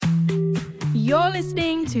You're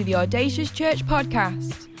listening to the Audacious Church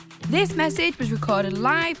podcast. This message was recorded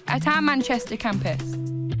live at our Manchester campus.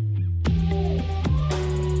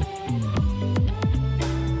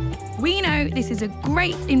 We know this is a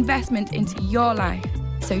great investment into your life,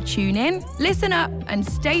 so tune in, listen up, and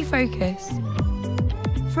stay focused.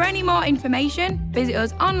 For any more information, visit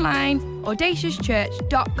us online,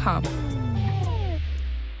 audaciouschurch.com.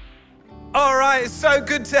 All right, it's so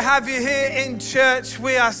good to have you here in church.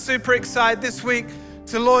 We are super excited this week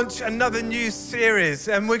to launch another new series.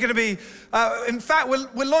 And we're going to be,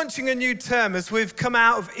 we're launching a new term as we've come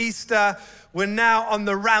out of Easter. We're now on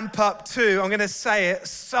the ramp up to, I'm going to say it,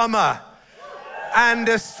 summer. And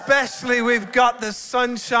especially we've got the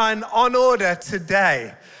sunshine on order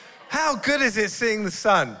today. How good is it seeing the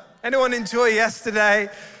sun? Anyone enjoy yesterday?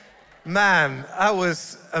 Man, that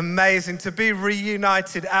was amazing to be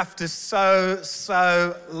reunited after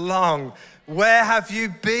so long. Where have you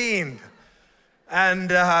been? And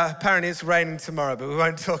apparently it's raining tomorrow, but we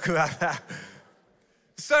won't talk about that.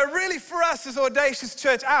 So really for us as Audacious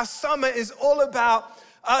Church, our summer is all about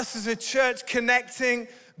us as a church connecting,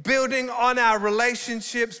 building on our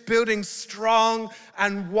relationships, building strong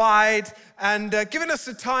and wide, and giving us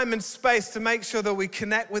the time and space to make sure that we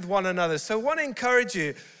connect with one another. So I want to encourage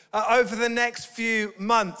you over the next few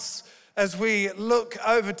months as we look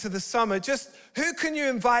over to the summer, just who can you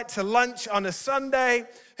invite to lunch on a Sunday?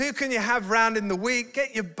 Who can you have round in the week?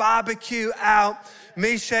 Get your barbecue out.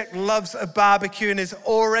 Meshach loves a barbecue and has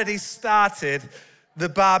already started the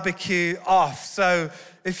barbecue off. So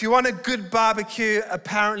if you want a good barbecue,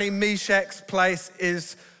 apparently Meshach's place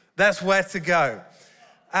that's where to go.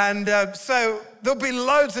 And so there'll be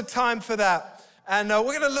loads of time for that. And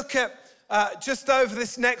we're going to look at just over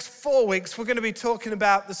this next 4 weeks, we're going to be talking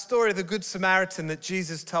about the story of the Good Samaritan that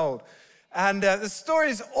Jesus told. And the story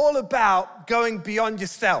is all about going beyond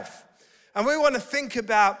yourself. And we want to think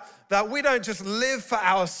about that we don't just live for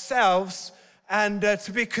ourselves and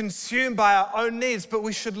to be consumed by our own needs, but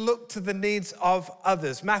we should look to the needs of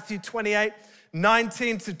others. Matthew 28,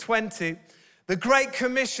 19 to 20. The Great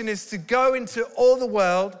Commission is to go into all the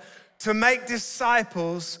world, to make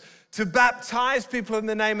disciples, to baptize people in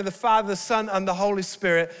the name of the Father, the Son, and the Holy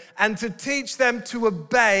Spirit, and to teach them to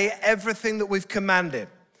obey everything that we've commanded.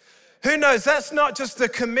 Who knows, that's not just a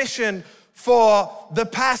commission for the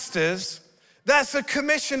pastors, that's a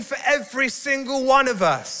commission for every single one of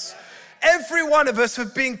us. Every one of us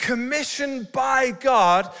have been commissioned by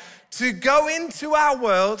God to go into our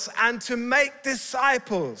worlds and to make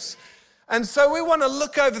disciples. And so we want to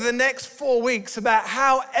look over the next 4 weeks about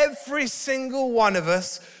how every single one of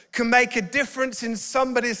us can make a difference in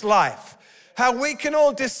somebody's life. How we can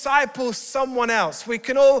all disciple someone else. We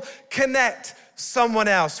can all connect someone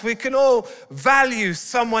else. We can all value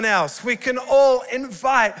someone else. We can all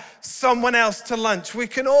invite someone else to lunch. We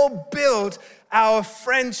can all build our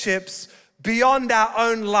friendships beyond our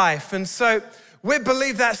own life. And so we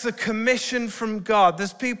believe that's a commission from God.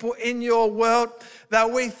 There's people in your world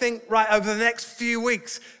that we think, right, over the next few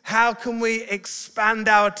weeks, how can we expand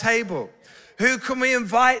our table? Who can we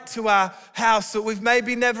invite to our house that we've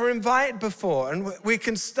maybe never invited before? And we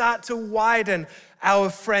can start to widen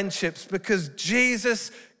our friendships because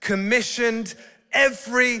Jesus commissioned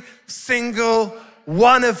every single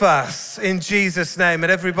one of us in Jesus' name.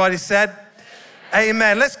 And everybody said,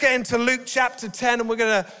 Amen. Let's get into Luke chapter 10 and we're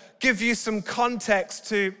going to give you some context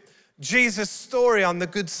to Jesus' story on the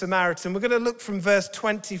Good Samaritan. We're going to look from verse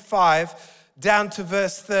 25 down to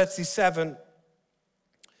verse 37.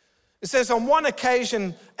 It says, on one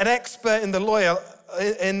occasion, an expert in the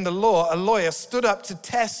law, a lawyer, stood up to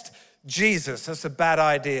test Jesus. That's a bad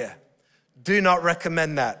idea. Do not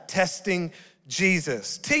recommend that. Testing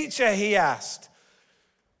Jesus. Teacher, he asked,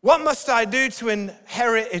 what must I do to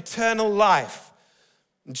inherit eternal life?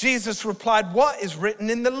 Jesus replied, what is written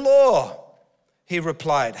in the law? He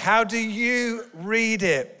replied, how do you read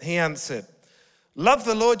it? He answered, love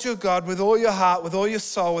the Lord your God with all your heart, with all your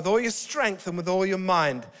soul, with all your strength, and with all your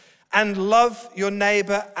mind, and love your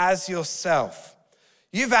neighbor as yourself.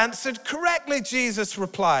 You've answered correctly, Jesus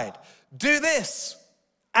replied. Do this,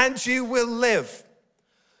 and you will live.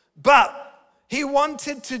 But he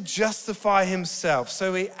wanted to justify himself,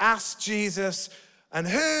 so he asked Jesus, and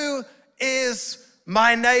who is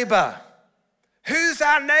my neighbor? Who's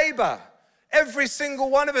our neighbor? Every single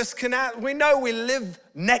one of us we know we live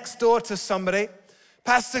next door to somebody.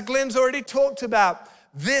 Pastor Glenn's already talked about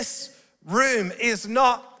this room is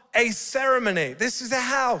not a ceremony. This is a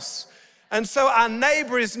house. And so our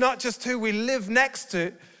neighbor is not just who we live next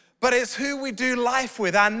to, but it's who we do life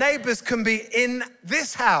with. Our neighbors can be in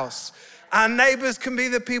this house Our neighbors can be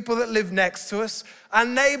the people that live next to us. Our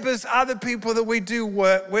neighbors are the people that we do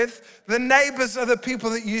work with. The neighbors are the people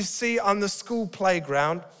that you see on the school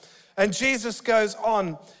playground. And Jesus goes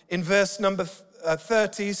on in verse number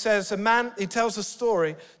 30. He says, he tells a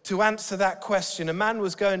story to answer that question. A man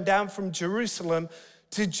was going down from Jerusalem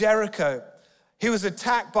to Jericho. He was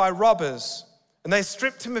attacked by robbers, and they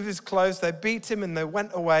stripped him of his clothes, they beat him, and they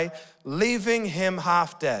went away, leaving him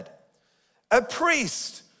half dead. A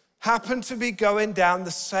priest happened to be going down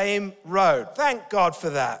the same road. Thank God for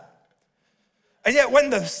that. And yet when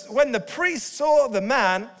the priest saw the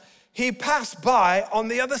man, he passed by on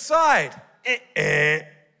the other side.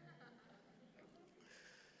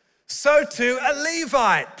 So too a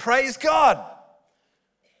Levite, praise God.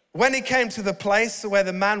 When he came to the place where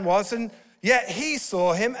the man was, and yet he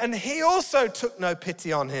saw him, and he also took no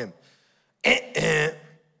pity on him.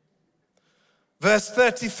 Verse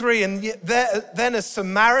 33, and then a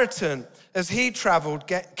Samaritan, as he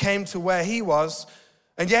traveled, came to where he was,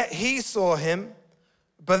 and yet he saw him,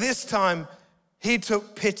 but this time he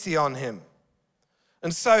took pity on him.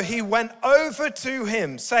 And so he went over to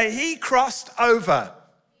him. Say, he crossed over.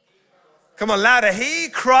 Come on, louder. He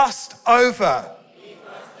crossed over.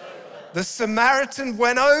 The Samaritan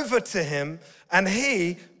went over to him, and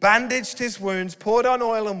he bandaged his wounds, poured on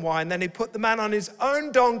oil and wine. Then he put the man on his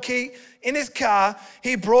own donkey in his car.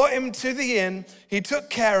 He brought him to the inn. He took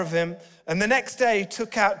care of him. And the next day he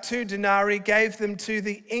took out 2 denarii, gave them to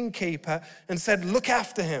the innkeeper, and said, look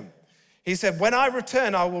after him. He said, when I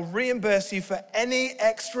return, I will reimburse you for any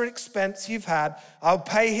extra expense you've had. I'll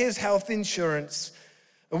pay his health insurance.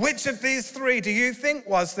 Which of these 3 do you think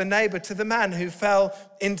was the neighbor to the man who fell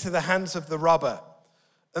into the hands of the robber?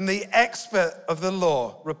 And the expert of the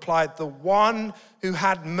law replied, the one who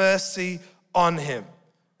had mercy on him.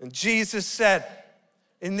 And Jesus said,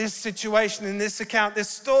 in this situation, in this account, this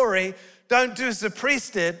story, don't do as the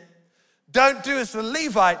priest did. Don't do as the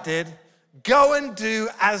Levite did. Go and do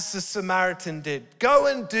as the Samaritan did. Go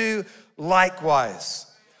and do likewise.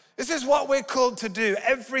 This is what we're called to do,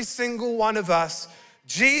 every single one of us.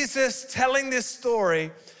 Jesus telling this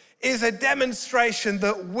story is a demonstration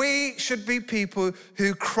that we should be people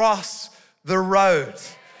who cross the road.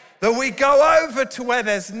 That we go over to where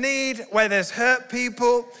there's need, where there's hurt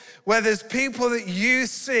people, where there's people that you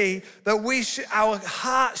see, that our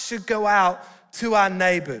hearts should go out to our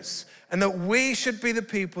neighbors, and that we should be the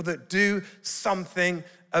people that do something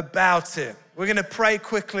about it. We're gonna pray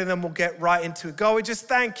quickly, and then we'll get right into it. God, we just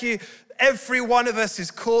thank you. Every one of us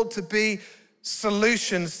is called to be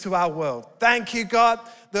solutions to our world. Thank you, God,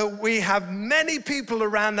 that we have many people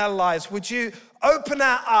around our lives. Would you open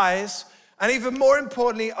our eyes, and even more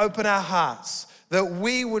importantly, open our hearts, that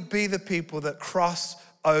we would be the people that cross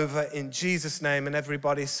over in Jesus' name. And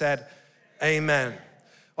everybody said, amen.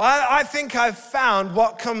 Well, I think I've found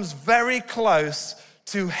what comes very close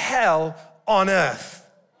to hell on earth.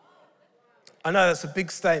 I know that's a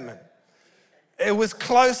big statement. It was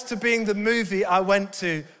close to being the movie I went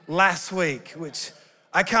to last week, which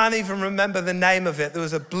I can't even remember the name of it. There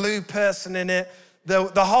was a blue person in it.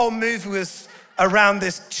 The whole movie was around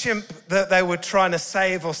this chimp that they were trying to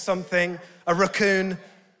save or something, a raccoon.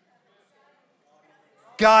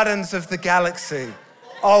 Guardians of the Galaxy.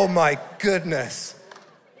 Oh my goodness.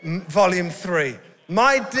 Volume 3.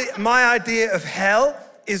 My idea of hell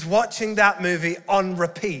is watching that movie on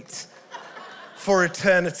repeat for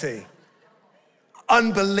eternity.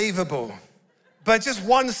 Unbelievable. But just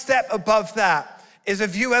one step above that is,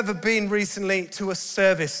 have you ever been recently to a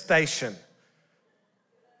service station?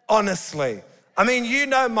 Honestly. I mean, you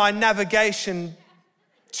know my navigation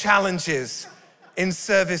challenges in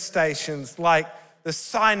service stations. Like, the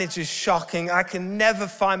signage is shocking. I can never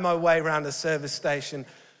find my way around a service station.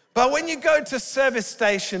 But when you go to service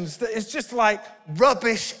stations, it's just like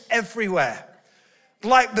rubbish everywhere.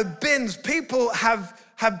 Like the bins, people have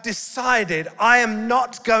decided, I am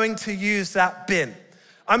not going to use that bin.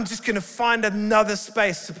 I'm just gonna find another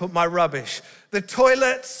space to put my rubbish. The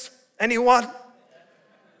toilets, anyone?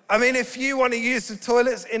 I mean, if you wanna use the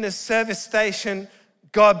toilets in a service station,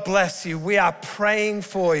 God bless you. We are praying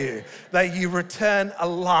for you that you return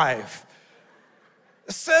alive.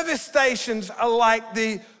 Service stations are like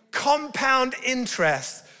the compound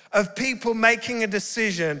interest of people making a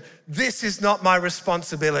decision, this is not my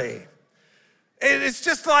responsibility. It's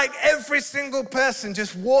just like every single person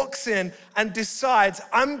just walks in and decides,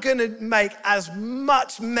 I'm gonna make as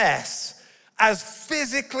much mess as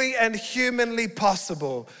physically and humanly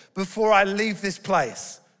possible before I leave this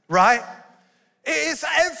place, right? It is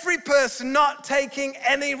every person not taking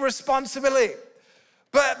any responsibility.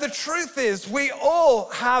 But the truth is, we all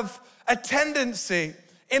have a tendency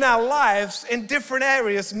in our lives in different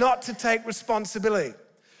areas not to take responsibility.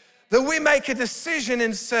 That we make a decision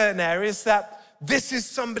in certain areas that this is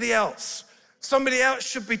somebody else. Somebody else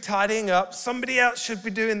should be tidying up. Somebody else should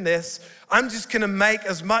be doing this. I'm just gonna make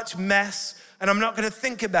as much mess and I'm not gonna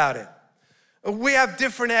think about it. We have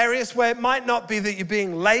different areas where it might not be that you're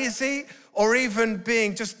being lazy or even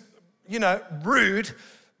being just, rude,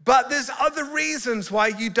 but there's other reasons why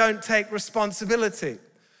you don't take responsibility.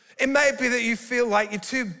 It may be that you feel like you're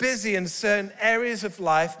too busy in certain areas of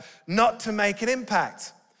life not to make an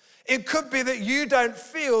impact. It could be that you don't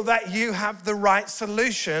feel that you have the right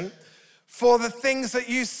solution for the things that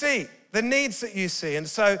you see, the needs that you see. And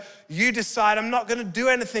so you decide, I'm not gonna do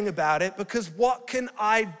anything about it because what can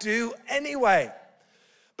I do anyway?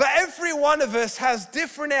 But every one of us has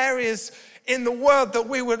different areas in the world that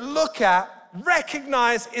we would look at,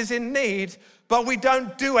 recognize is in need, but we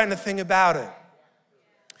don't do anything about it.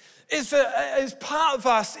 It's part of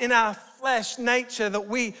us in our flesh nature that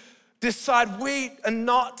we decide we are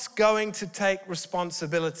not going to take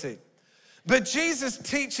responsibility. But Jesus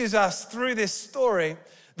teaches us through this story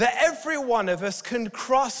that every one of us can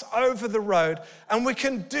cross over the road and we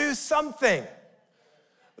can do something.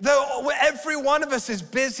 Though every one of us is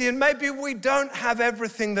busy and maybe we don't have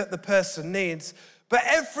everything that the person needs, but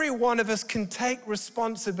every one of us can take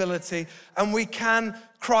responsibility and we can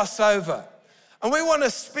cross over. And we want to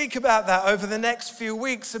speak about that over the next few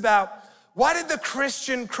weeks about why did the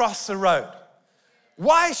Christian cross the road?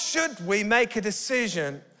 Why should we make a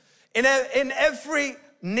decision in every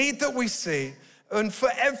need that we see and for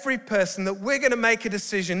every person that we're going to make a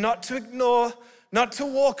decision not to ignore, not to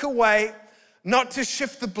walk away, not to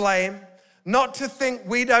shift the blame, not to think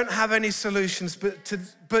we don't have any solutions,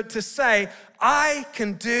 but to say, I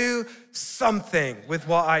can do something with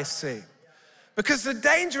what I see. Because the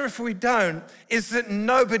danger if we don't is that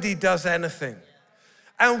nobody does anything.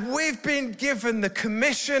 And we've been given the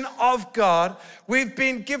commission of God. We've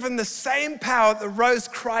been given the same power that rose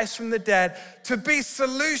Christ from the dead to be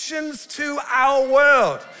solutions to our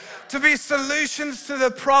world, to be solutions to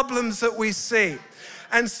the problems that we see.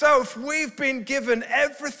 And so if we've been given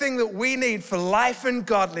everything that we need for life and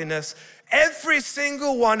godliness, every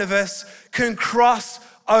single one of us can cross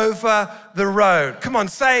over the road. Come on,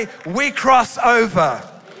 say, we cross over.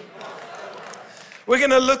 We're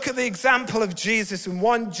going to look at the example of Jesus in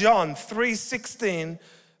 1 John 3:16.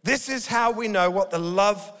 This is how we know what the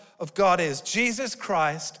love of God is. Jesus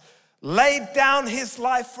Christ laid down his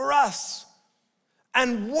life for us.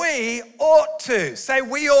 And we ought to, say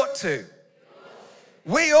we ought to.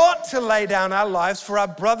 We ought to lay down our lives for our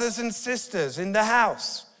brothers and sisters in the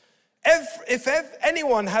house. If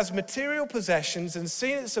anyone has material possessions and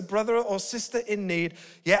sees it's a brother or sister in need,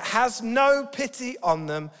 yet has no pity on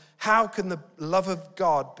them, how can the love of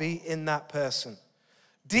God be in that person?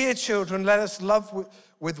 Dear children, let us not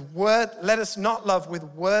love with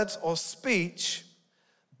words or speech,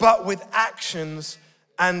 but with actions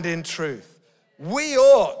and in truth. We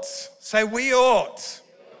ought, say we ought.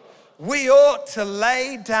 We ought to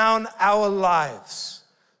lay down our lives.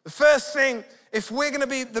 The first thing, if we're going to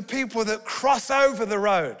be the people that cross over the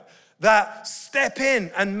road, that step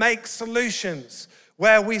in and make solutions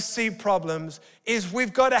where we see problems, is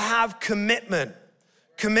we've got to have commitment.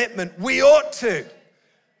 Commitment. We ought to.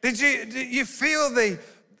 Did you feel the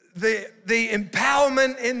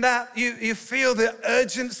empowerment in that? You feel the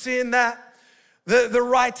urgency in that? The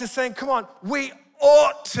right to say, come on, we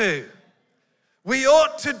ought to. We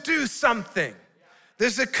ought to do something.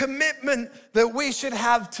 There's a commitment that we should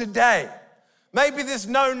have today. Maybe there's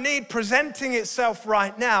no need presenting itself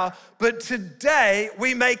right now, but today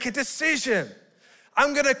we make a decision.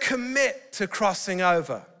 I'm gonna commit to crossing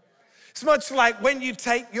over. It's much like when you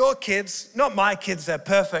take your kids, not my kids, they're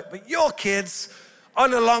perfect, but your kids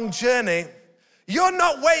on a long journey, you're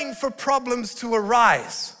not waiting for problems to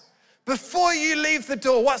arise. Before you leave the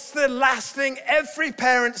door, what's the last thing every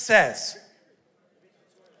parent says?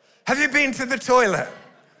 Have you been to the toilet?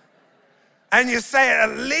 And you say it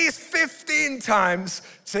at least 15 times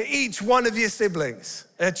to each one of your siblings,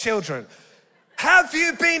 children. Have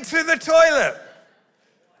you been to the toilet?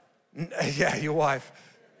 Yeah, your wife.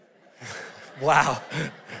 Wow.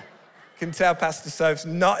 Can tell Pastor Soph's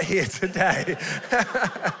not here today.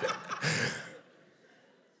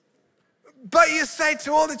 But you say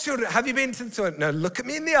to all the children, have you been to the toilet? No, look at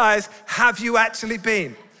me in the eyes. Have you actually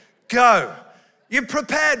been? Go. You're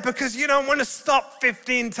prepared because you don't want to stop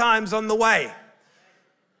 15 times on the way,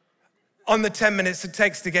 on the 10 minutes it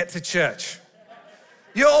takes to get to church.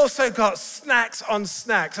 You also got snacks on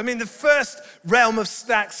snacks. I mean, the first realm of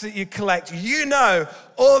snacks that you collect, you know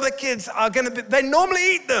all the kids are gonna be, they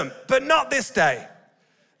normally eat them, but not this day.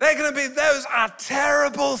 They're gonna be, those are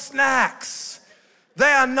terrible snacks.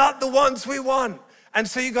 They are not the ones we want. And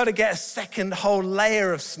so you gotta get a second whole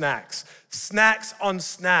layer of snacks on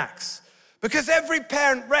snacks. Because every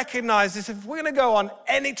parent recognizes if we're gonna go on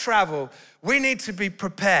any travel, we need to be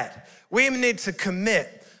prepared. We need to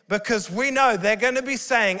commit because we know they're gonna be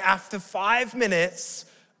saying after 5 minutes,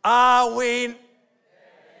 are we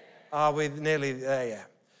nearly there yet?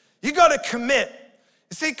 You gotta commit.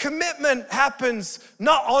 You see, commitment happens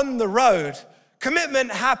not on the road.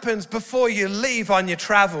 Commitment happens before you leave on your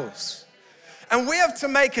travels. And we have to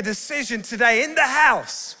make a decision today in the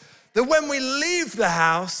house that when we leave the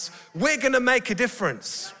house, we're gonna make a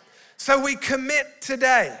difference. So we commit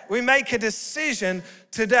today. We make a decision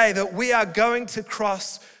today that we are going to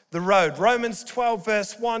cross the road. Romans 12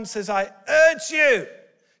 verse 1 says, I urge you,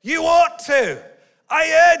 you ought to.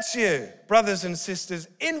 I urge you, brothers and sisters,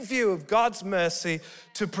 in view of God's mercy,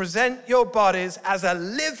 to present your bodies as a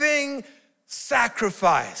living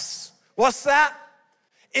sacrifice. What's that?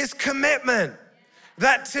 It's commitment.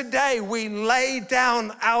 That today we lay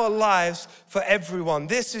down our lives for everyone.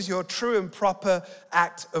 This is your true and proper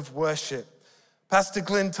act of worship. Pastor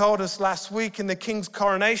Glenn told us last week in the King's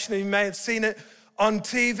coronation, and you may have seen it on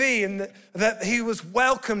TV, and that he was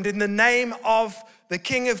welcomed in the name of the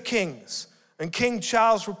King of Kings. And King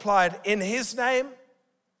Charles replied, in his name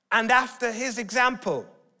and after his example,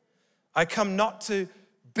 I come not to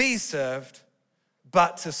be served,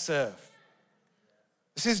 but to serve.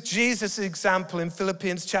 This is Jesus' example in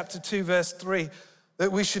Philippians chapter 2, verse 3,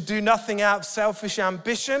 that we should do nothing out of selfish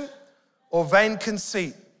ambition or vain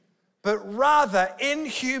conceit, but rather in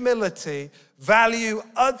humility value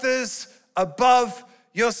others above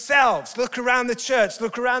yourselves. Look around the church,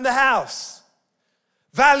 look around the house.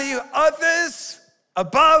 Value others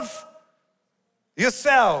above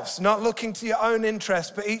yourselves, not looking to your own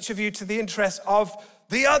interest, but each of you to the interest of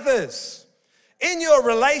the others. In your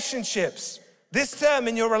relationships, this term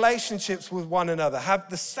in your relationships with one another, have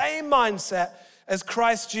the same mindset as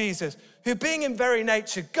Christ Jesus, who being in very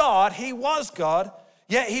nature God, he was God,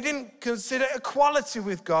 yet he didn't consider equality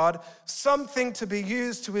with God something to be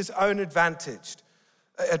used to his own advantage.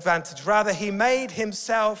 Rather, he made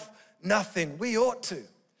himself nothing. We ought to.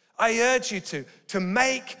 I urge you to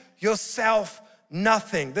make yourself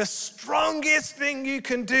nothing. The strongest thing you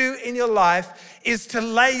can do in your life is to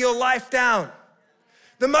lay your life down.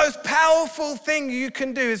 The most powerful thing you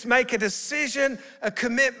can do is make a decision, a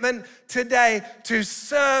commitment today to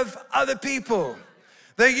serve other people.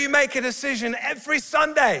 That you make a decision every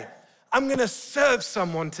Sunday, I'm gonna serve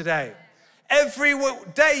someone today. Every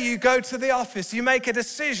day you go to the office, you make a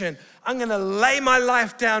decision, I'm gonna lay my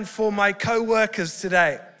life down for my co-workers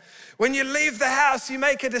today. When you leave the house, you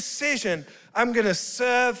make a decision, I'm gonna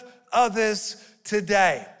serve others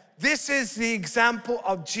today. This is the example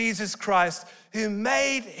of Jesus Christ, who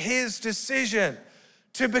made his decision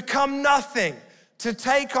to become nothing, to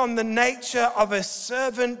take on the nature of a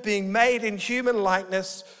servant, being made in human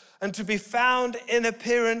likeness, and to be found in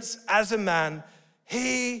appearance as a man.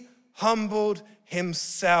 He humbled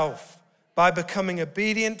himself by becoming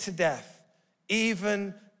obedient to death,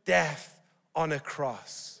 even death on a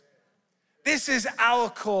cross. This is our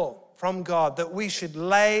call from God, that we should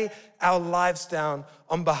lay our lives down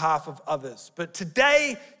on behalf of others. But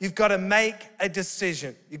today, you've got to make a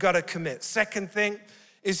decision. You've got to commit. Second thing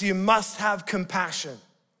is you must have compassion.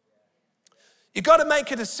 You've got to make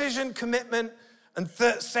a decision, commitment, and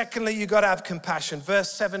secondly, you've got to have compassion.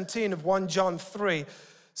 Verse 17 of 1 John 3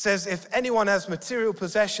 says, if anyone has material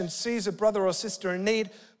possessions, sees a brother or sister in need,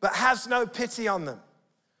 but has no pity on them,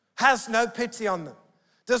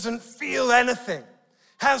 doesn't feel anything,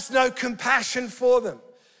 has no compassion for them,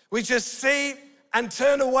 we just see and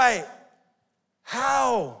turn away,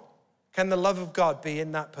 how can the love of God be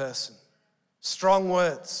in that person? Strong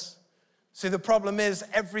words. See, the problem is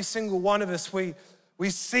every single one of us, we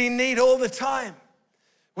see need all the time.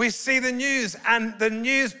 We see the news, and the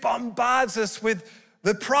news bombards us with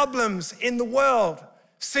the problems in the world,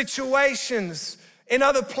 situations in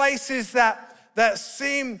other places that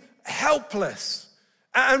seem helpless.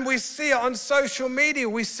 And we see it on social media.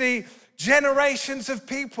 We see generations of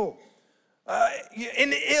people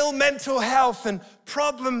in ill mental health, and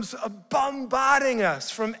problems are bombarding us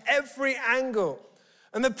from every angle.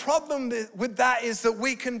 And the problem with that is that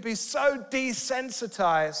we can be so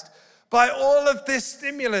desensitized by all of this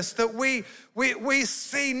stimulus that we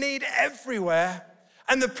see need everywhere.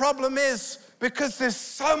 And the problem is, because there's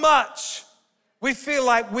so much, we feel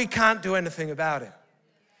like we can't do anything about it.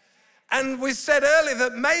 And we said earlier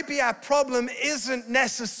that maybe our problem isn't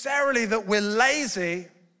necessarily that we're lazy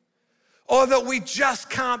or that we just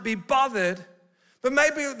can't be bothered. But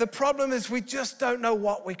maybe the problem is we just don't know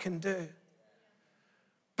what we can do.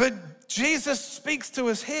 But Jesus speaks to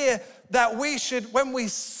us here that we should, when we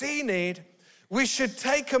see need, we should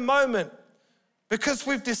take a moment, because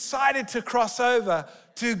we've decided to cross over,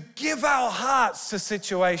 to give our hearts to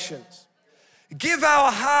situations. Give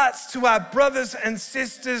our hearts to our brothers and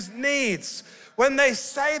sisters' needs. When they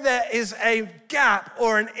say there is a gap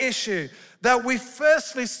or an issue, that we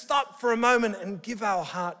firstly stop for a moment and give our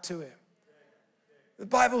heart to it. The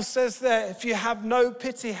Bible says that if you have no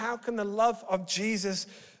pity, how can the love of Jesus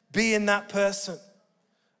be in that person?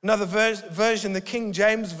 Another version, the King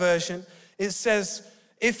James Version, it says,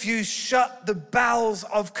 if you shut the bowels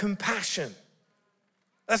of compassion.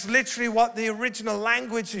 That's literally what the original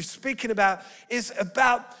language is speaking about, is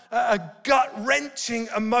about a gut-wrenching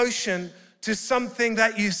emotion to something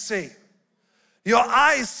that you see. Your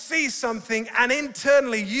eyes see something and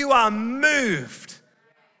internally you are moved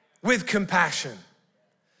with compassion.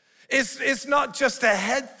 It's not just a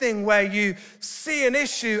head thing where you see an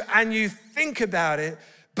issue and you think about it,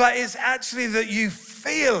 but it's actually that you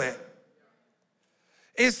feel it.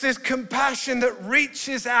 It's this compassion that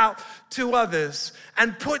reaches out to others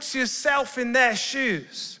and puts yourself in their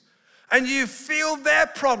shoes. And you feel their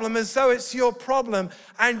problem as though it's your problem,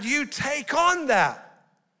 and you take on that.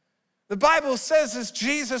 The Bible says as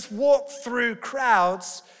Jesus walked through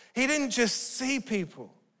crowds, he didn't just see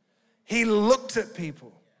people, he looked at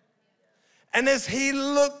people. And as he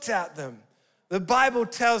looked at them, the Bible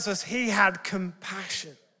tells us he had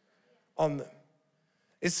compassion on them.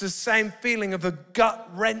 It's the same feeling of a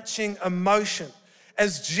gut-wrenching emotion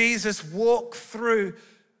as Jesus walked through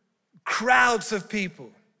crowds of people.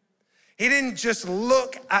 He didn't just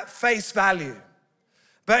look at face value,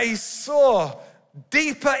 but he saw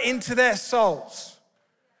deeper into their souls.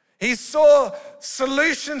 He saw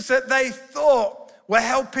solutions that they thought were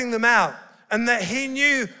helping them out, and that he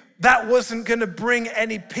knew that wasn't gonna bring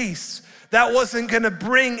any peace. That wasn't gonna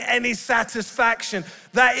bring any satisfaction.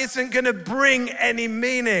 That isn't gonna bring any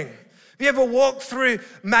meaning. Have you ever walked through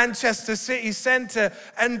Manchester City Centre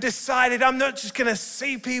and decided, I'm not just gonna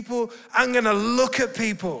see people, I'm gonna look at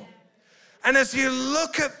people? And as you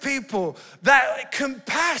look at people, that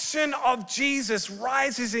compassion of Jesus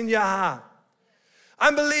rises in your heart.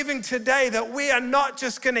 I'm believing today that we are not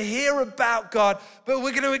just gonna hear about God, but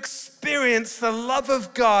we're gonna experience the love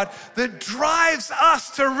of God that drives us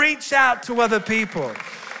to reach out to other people.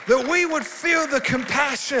 That we would feel the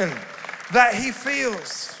compassion that he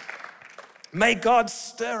feels. May God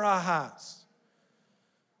stir our hearts.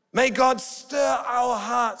 May God stir our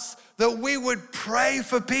hearts that we would pray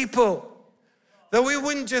for people. That we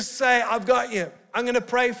wouldn't just say, I've got you, I'm gonna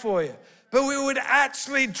pray for you. But we would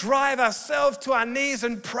actually drive ourselves to our knees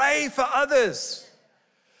and pray for others.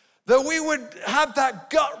 That we would have that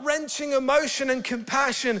gut-wrenching emotion and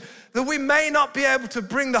compassion that we may not be able to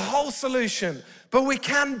bring the whole solution, but we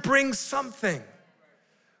can bring something.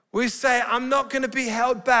 We say, I'm not gonna be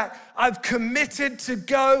held back. I've committed to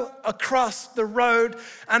go across the road,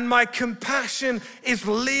 and my compassion is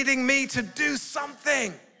leading me to do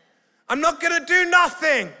something. I'm not gonna do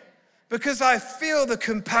nothing, because I feel the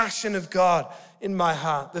compassion of God in my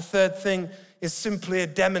heart. The third thing is simply a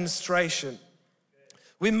demonstration.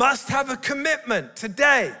 We must have a commitment.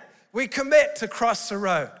 Today, we commit to cross the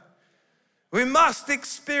road. We must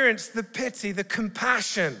experience the pity, the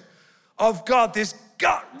compassion of God, this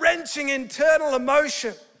gut-wrenching internal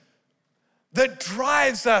emotion that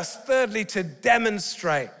drives us, thirdly, to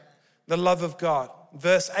demonstrate the love of God.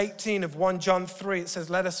 Verse 18 of 1 John 3, it says,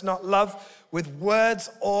 let us not love with words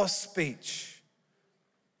or speech.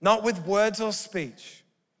 Not with words or speech,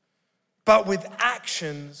 but with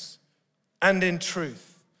actions and in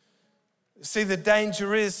truth. See, the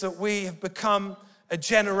danger is that we have become a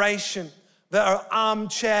generation that are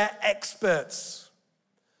armchair experts.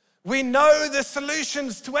 We know the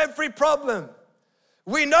solutions to every problem.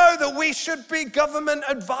 We know that we should be government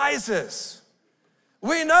advisors.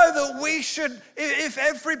 We know that we should, if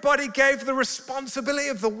everybody gave the responsibility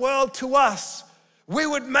of the world to us, we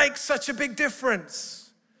would make such a big difference.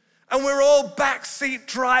 And we're all backseat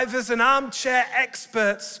drivers and armchair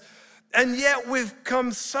experts, and yet we've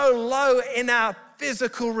come so low in our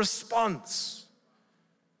physical response.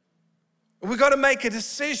 We've got to make a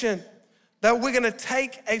decision that we're going to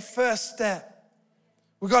take a first step.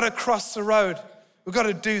 We've got to cross the road. We've got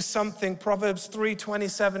to do something. Proverbs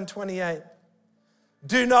 3:27-28.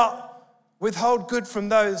 Do not withhold good from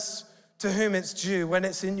those to whom it's due when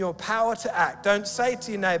it's in your power to act. Don't say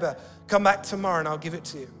to your neighbor, come back tomorrow and I'll give it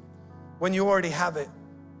to you, when you already have it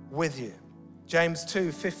with you. James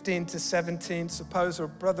 2:15-17, suppose a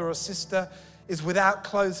brother or sister is without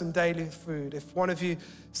clothes and daily food, if one of you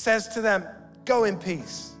says to them, go in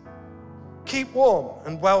peace, keep warm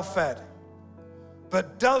and well fed,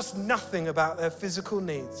 but does nothing about their physical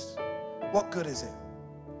needs, what good is it?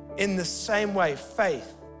 In the same way,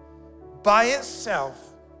 faith by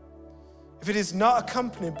itself, if it is not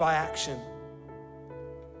accompanied by action,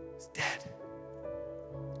 is dead.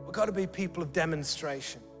 We've got to be people of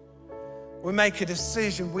demonstration. We make a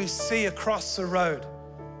decision. We see across the road.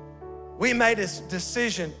 We made a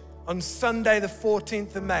decision on Sunday, the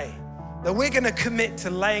 14th of May, that we're going to commit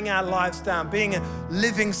to laying our lives down, being a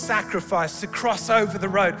living sacrifice to cross over the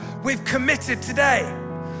road. We've committed today.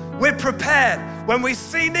 We're prepared. When we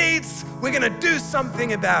see needs, we're going to do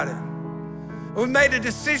something about it. We've made a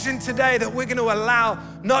decision today that we're going to allow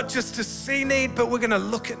not just to see need, but we're going to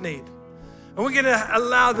look at need. And we're going to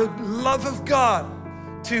allow the love of God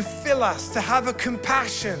to fill us, to have a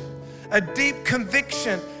compassion, a deep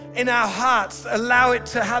conviction in our hearts, allow it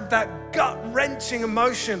to have that gut-wrenching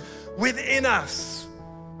emotion within us.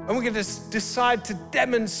 And we're going to decide to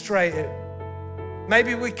demonstrate it.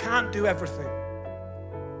 Maybe we can't do everything.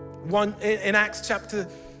 In Acts chapter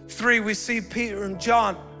 3, we see Peter and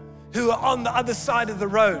John who are on the other side of the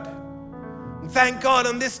road. And thank God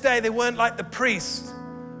on this day, they weren't like the priest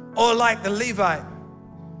or like the Levite.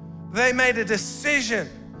 They made a decision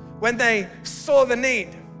when they saw the need.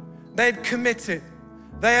 They had committed.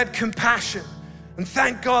 They had compassion. And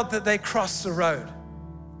thank God that they crossed the road.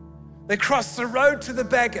 They crossed the road to the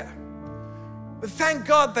beggar. But thank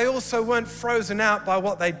God they also weren't frozen out by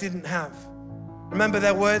what they didn't have. Remember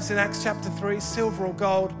their words in Acts chapter 3, silver or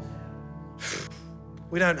gold,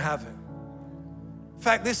 we don't have it. In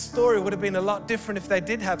fact, this story would have been a lot different if they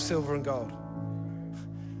did have silver and gold.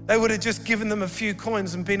 They would have just given them a few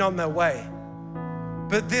coins and been on their way.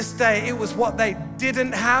 But this day, it was what they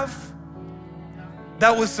didn't have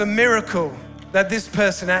that was the miracle that this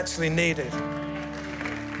person actually needed.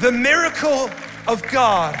 The miracle of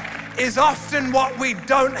God is often what we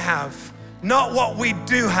don't have, not what we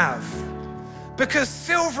do have. Because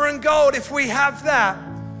silver and gold, if we have that,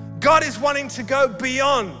 God is wanting to go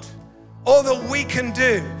beyond all that we can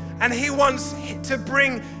do. And He wants to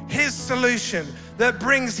bring His solution that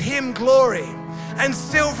brings Him glory. And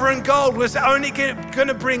silver and gold was only going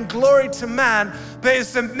to bring glory to man, but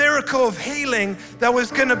it's the miracle of healing that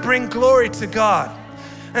was going to bring glory to God.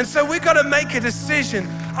 And so we've got to make a decision.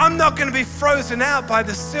 I'm not going to be frozen out by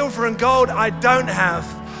the silver and gold I don't have.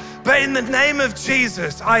 But in the name of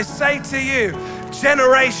Jesus, I say to you,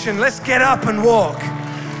 generation, let's get up and walk.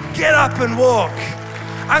 Get up and walk.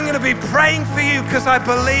 I'm going to be praying for you because I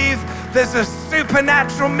believe there's a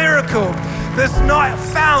supernatural miracle that's not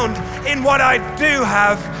found in what I do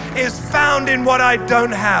have, is found in what I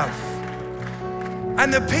don't have.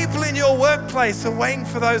 And the people in your workplace are waiting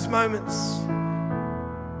for those moments.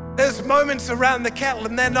 There's moments around the kettle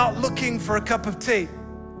and they're not looking for a cup of tea.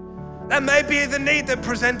 That may be the need that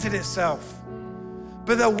presented itself,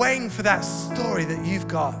 but they're waiting for that story that you've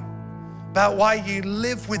got about why you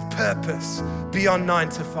live with purpose beyond 9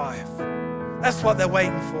 to 5. That's what they're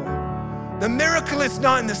waiting for. The miracle is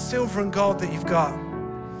not in the silver and gold that you've got.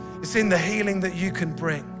 It's in the healing that you can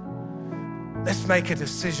bring. Let's make a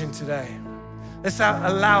decision today. Let's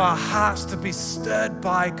allow our hearts to be stirred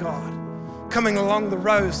by God. Coming along the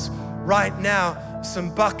rows right now, some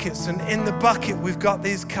buckets, and in the bucket we've got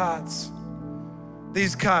these cards.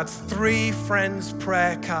 These cards, 3 friends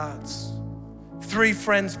prayer cards. 3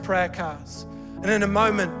 friends prayer cards. And in a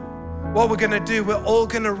moment, what we're gonna do, we're all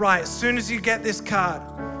gonna write, as soon as you get this card,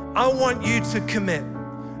 I want you to commit.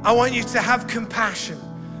 I want you to have compassion.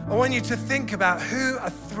 I want you to think about who are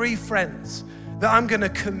 3 friends that I'm gonna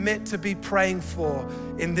commit to be praying for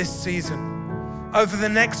in this season. Over the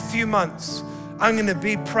next few months, I'm gonna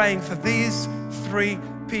be praying for these 3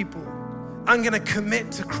 people. I'm gonna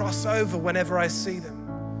commit to cross over whenever I see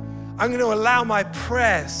them. I'm gonna allow my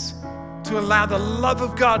prayers to allow the love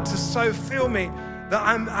of God to so fill me that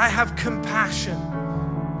I have compassion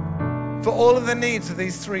for all of the needs of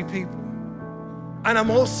these 3 people. And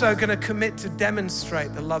I'm also gonna commit to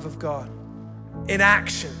demonstrate the love of God in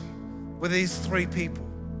action with these 3 people.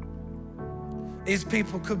 These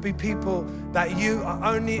people could be people that you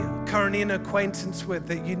are only currently in acquaintance with,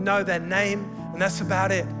 that you know their name and that's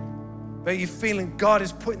about it. But you're feeling God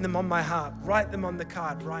is putting them on my heart. Write them on the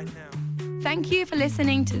card right now. Thank you for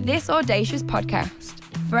listening to this Audacious podcast.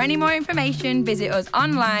 For any more information, visit us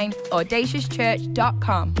online,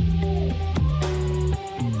 audaciouschurch.com.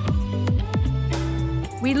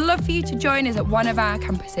 We'd love for you to join us at one of our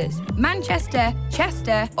campuses, Manchester,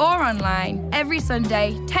 Chester, or online, every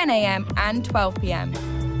Sunday, 10 a.m. and 12 p.m.